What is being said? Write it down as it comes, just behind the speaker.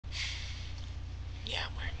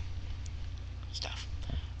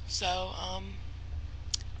So,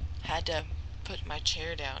 had to put my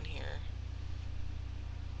chair down here,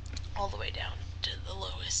 all the way down to the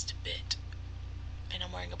lowest bit, and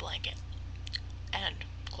I'm wearing a blanket and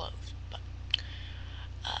clothes, but,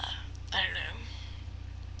 I don't know.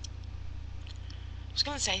 I was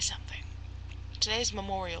gonna say something. Today's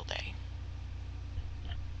Memorial Day,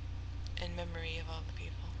 in memory of all the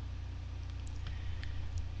people.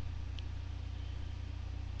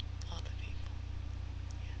 All the people.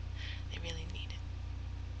 Yeah, they really need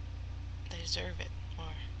it. They deserve it, more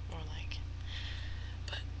like.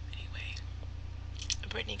 But anyway,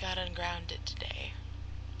 Brittany got ungrounded today,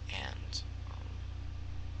 and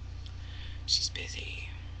she's busy.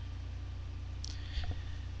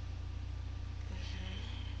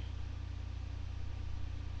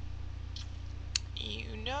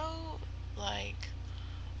 You know, like,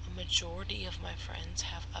 a majority of my friends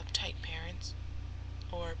have uptight parents,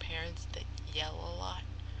 or parents that yell a lot,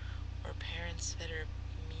 or parents that are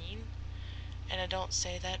mean. And I don't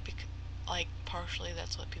say that because, like, partially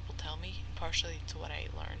that's what people tell me, and partially it's what I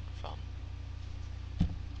learned from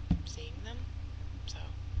seeing them. So,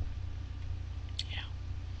 yeah.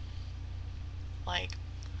 Like,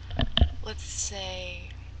 let's say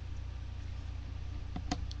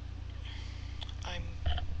I'm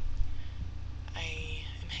I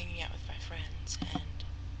am hanging out with my friends and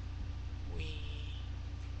we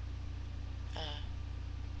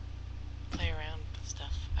play around with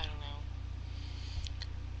stuff. I don't know.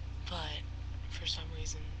 But for some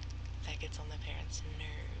reason that gets on the parents'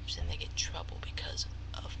 nerves and they get in trouble because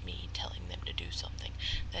of me telling them to do something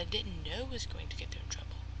that I didn't know was going to get them in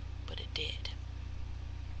trouble, but it did.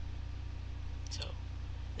 So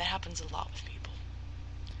that happens a lot with people.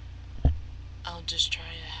 I'll just try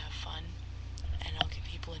to have fun and I'll get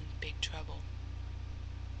people in big trouble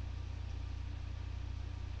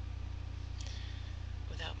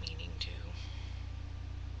without meaning to.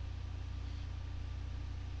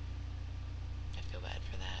 I feel bad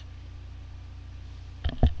for that.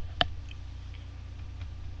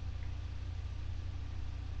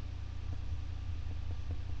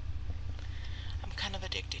 I'm kind of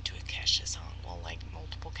addicted to a Kesha song. Well, like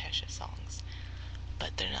multiple Kesha songs.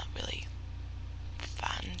 But they're not really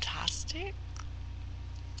fantastic,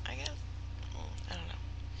 I guess. I don't know.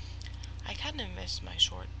 I kind of miss my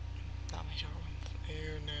short, not my short ones.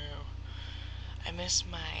 Ew, no. I miss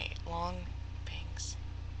my long bangs.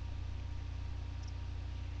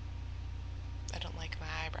 I don't like my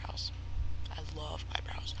eyebrows. I love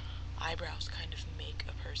eyebrows. Eyebrows kind of make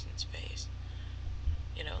a person's face.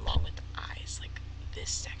 You know, along with the eyes, like this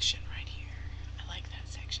section right here. I like that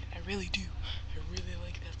section. I really do. I really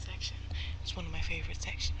like that section. It's one of my favorite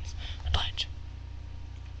sections. But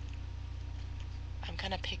I'm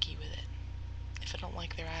kind of picky with it. If I don't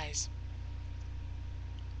like their eyes,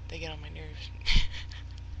 they get on my nerves.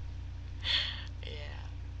 Yeah.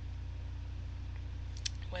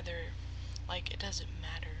 Whether, like, it doesn't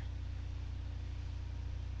matter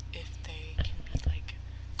if they can be, like,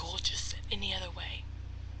 gorgeous any other way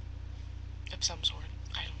of some sort.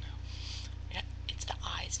 I don't know. Yeah, it's the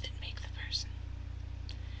eyes that make the person.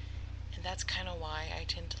 And that's kind of why I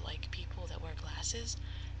tend to like people that wear glasses,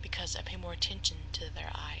 because I pay more attention to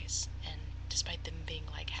their eyes. And despite them being,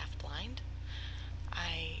 like, half blind,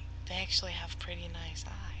 they actually have pretty nice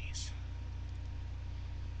eyes.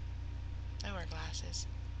 I wear glasses.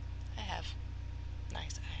 I have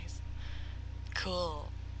nice eyes. Cool.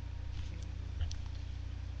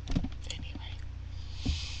 Anyway.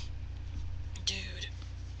 Dude.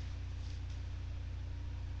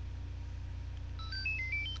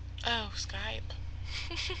 Oh, Skype.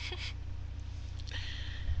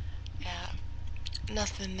 Yeah.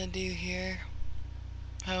 Nothing to do here.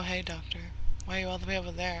 Oh, hey, doctor. Why are you all the way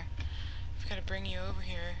over there? I've got to bring you over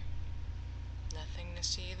here. Nothing to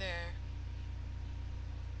see there.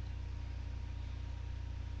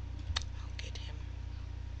 I'll get him.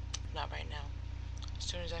 Not right now. As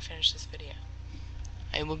soon as I finish this video,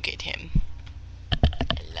 I will get him.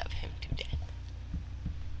 I love him to death.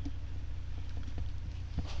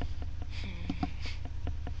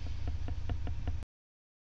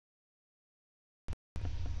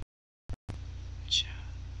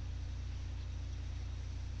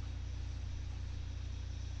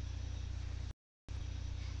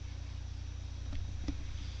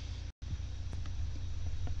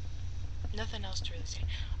 Nothing else to really say.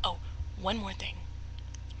 Oh, one more thing.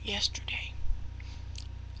 Yesterday,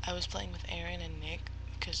 I was playing with Aaron and Nick,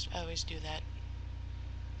 because I always do that.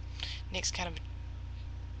 Nick's kind of,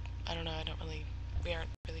 I don't know, we aren't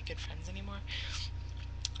really good friends anymore.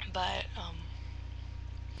 But,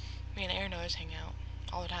 me and Aaron always hang out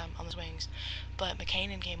all the time on the swings. But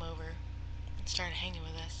McCain came over and started hanging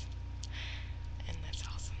with us, and that's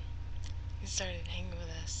awesome. He started hanging with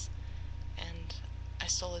us, and I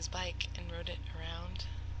stole his bike and rode it around,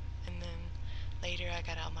 and then later I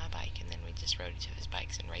got out my bike, and then we just rode each other's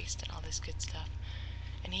bikes and raced and all this good stuff.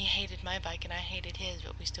 And he hated my bike and I hated his,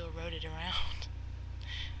 but we still rode it around.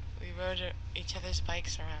 We rode each other's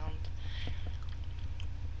bikes around.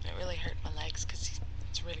 It really hurt my legs because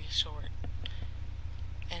it's really short.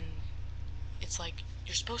 And it's like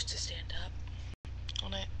you're supposed to stand up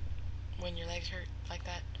on it when your legs hurt like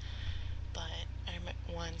that. But I remember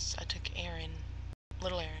once I took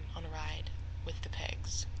little Aaron, on a ride with the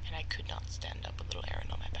pegs, and I could not stand up with little Aaron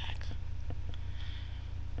on my back.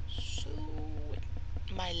 So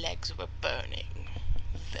my legs were burning,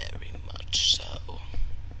 very much so.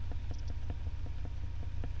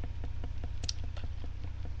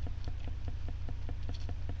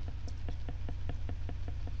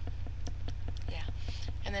 Yeah,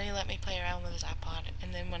 and then he let me play around with his iPod,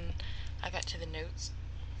 and then when I got to the notes,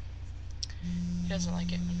 he doesn't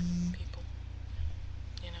like it when people,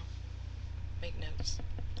 make notes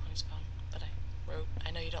on his phone, but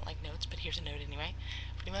I know you don't like notes, but here's a note anyway,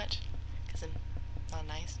 pretty much, because I'm not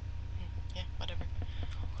nice. Yeah, whatever.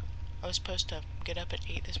 I was supposed to get up at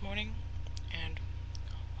 8 this morning and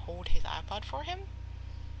hold his iPod for him,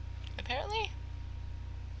 apparently.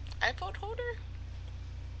 iPod holder?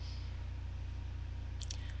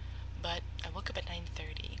 But I woke up at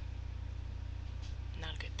 9:30.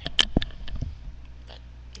 Not a good thing. But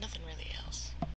nothing really else.